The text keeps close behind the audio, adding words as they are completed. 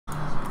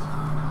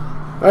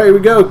Alright, here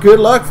we go. Good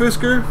luck,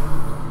 Fisker.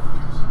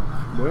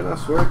 Buena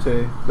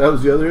suerte. That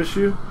was the other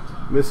issue.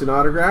 Missing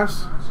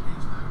autographs.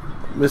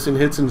 Missing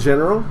hits in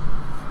general.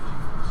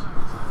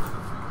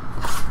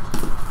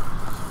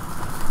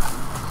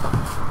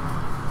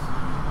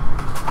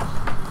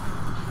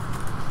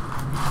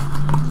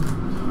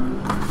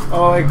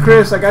 Oh, hey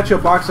Chris, I got you a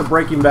box of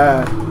Breaking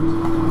Bad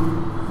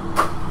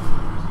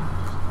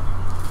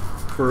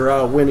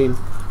for winning.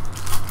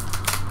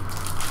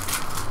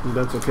 If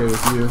that's okay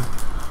with you.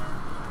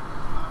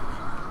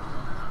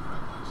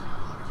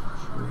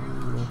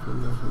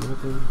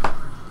 Nothing.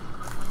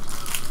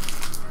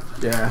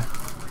 Yeah,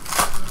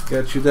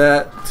 got you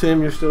that.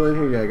 Tim, you're still in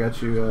here. Yeah, I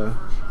got you a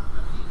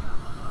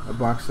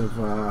box of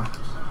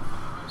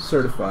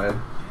certified.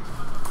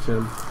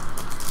 Tim.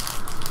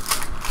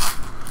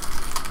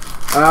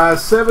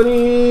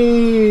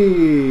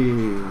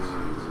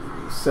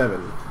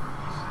 77.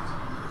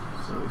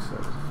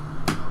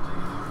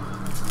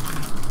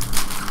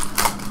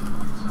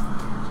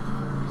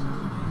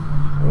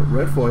 Oh,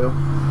 red foil.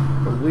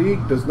 The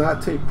league does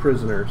not take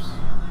prisoners.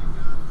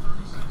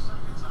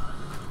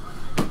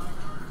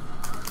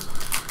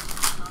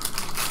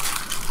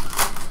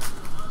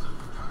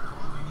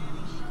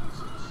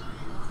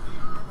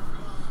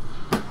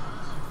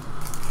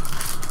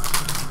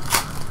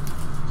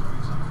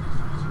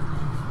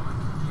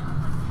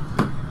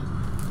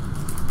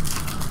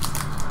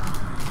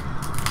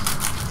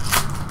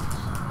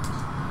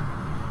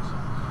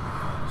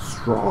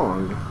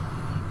 Strong.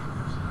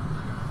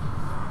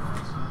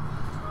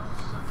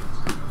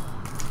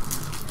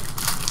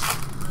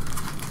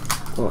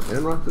 Oh,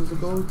 Enrock does it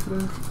go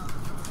today?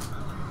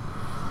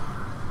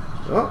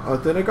 Oh,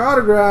 authentic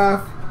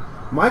autograph.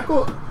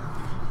 Michael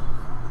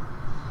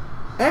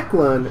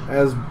Eklund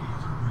as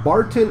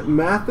Barton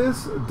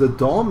Mathis, the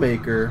doll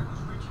maker.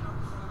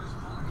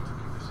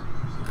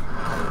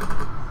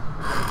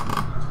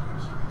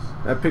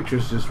 That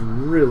picture's just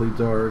really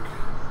dark.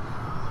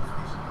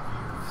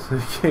 So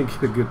you can't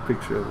get a good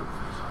picture of it.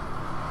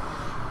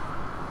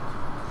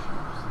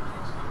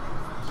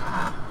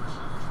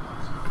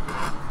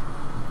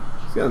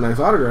 He's got a nice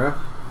autograph.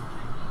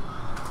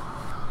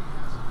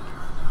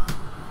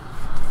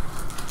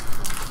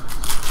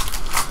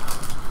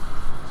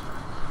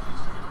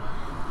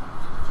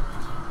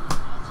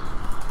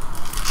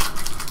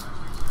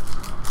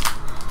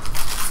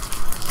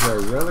 Is that a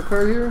relic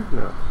card here?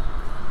 No.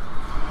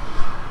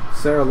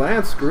 Sarah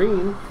Lance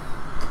green.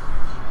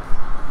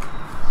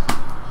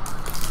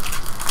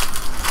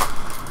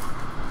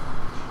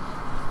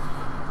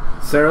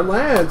 Sarah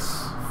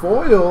Lance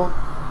foil.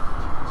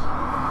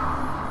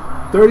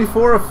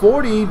 34 of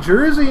 40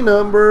 jersey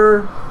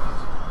number.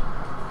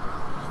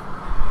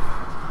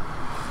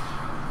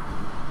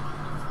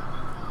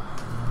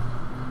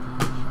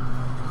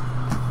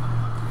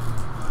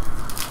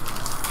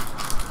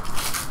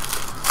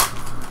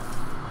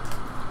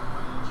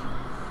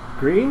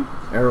 Green,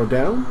 arrow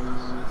down.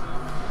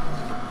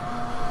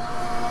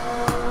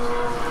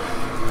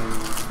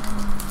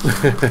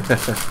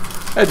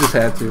 I just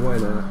had to, why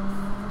not?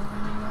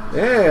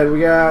 And we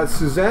got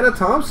Susanna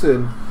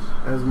Thompson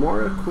as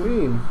Mora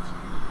Queen.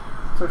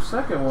 It's our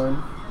second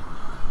one.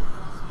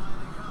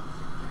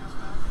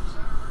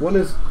 One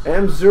is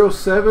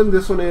M07.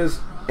 This one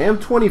is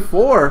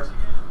M24.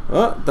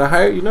 Oh, the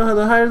higher, you know how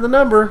the higher the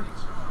number.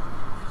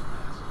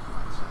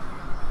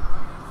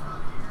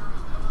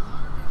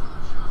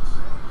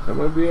 That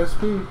might be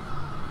SP.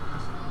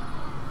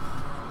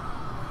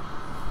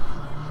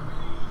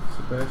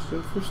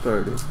 Sebastian for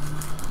starting.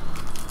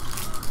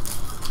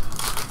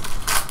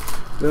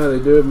 No,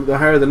 they do. The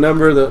higher the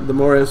number, the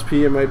more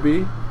SP it might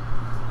be.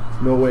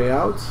 No way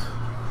out.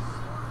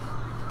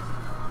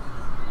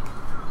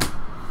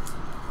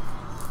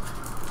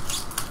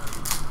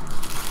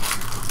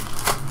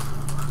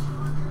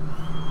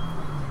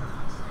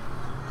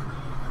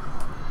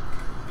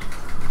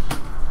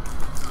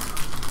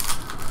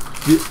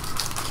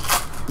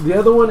 The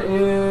other one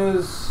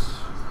is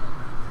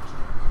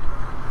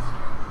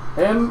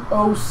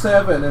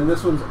M07, and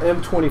this one's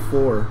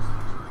M24.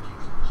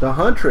 The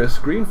Huntress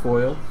green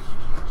foil.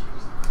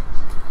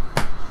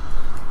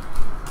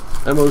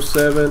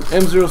 M07,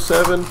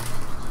 M07,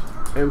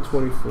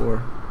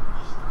 M24.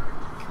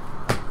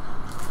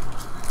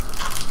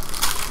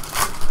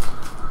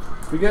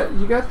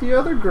 You got the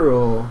other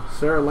girl,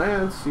 Sarah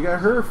Lance. You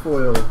got her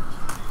foil.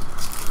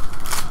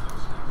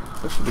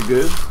 That should be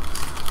good.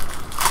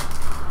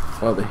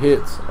 Oh, the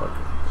hits.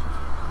 Okay.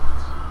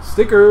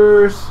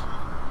 Stickers.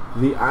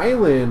 The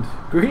Island.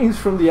 Greetings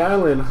from the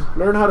Island.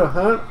 Learn how to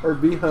hunt or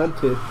be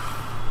hunted.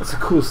 That's a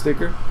cool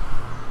sticker.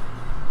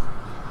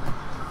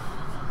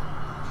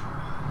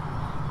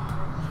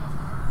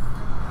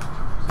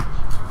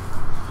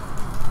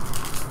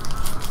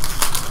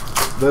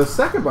 The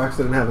second box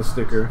didn't have a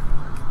sticker.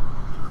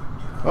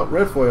 Oh,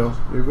 red foil.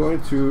 You're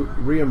going to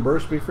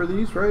reimburse me for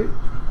these, right?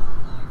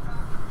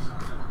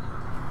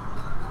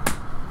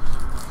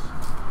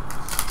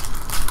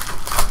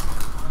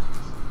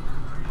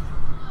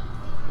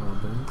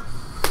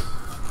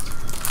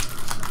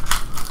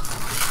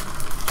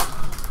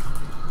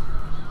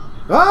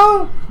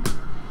 Oh!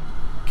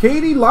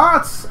 Katie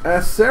Lotz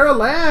as Sarah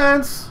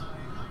Lance.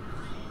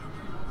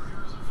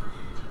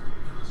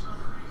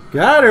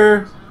 Got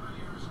her.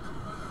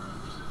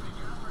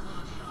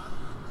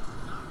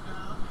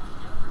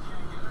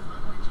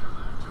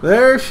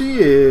 There she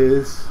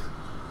is.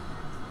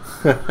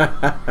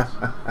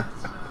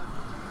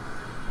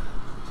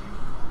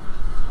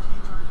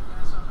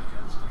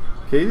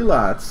 Katie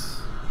Lotz.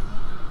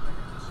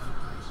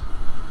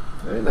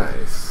 Very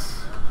nice.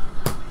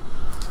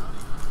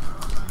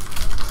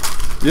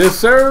 Yes,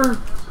 sir.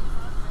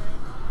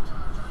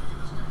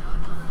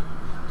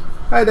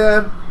 Hi,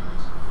 Dad.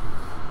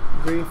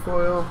 Green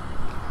foil.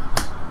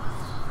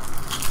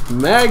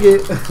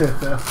 Maggot.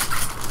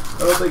 I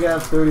don't think I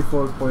have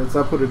 34 points.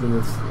 I'll put it in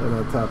this in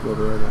our top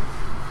loader right now.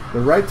 The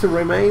right to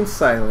remain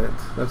silent.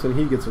 That's when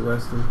he gets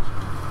arrested.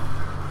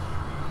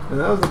 And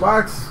that was the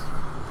box.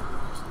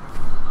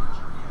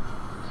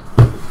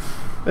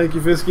 Thank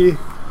you, Fisky.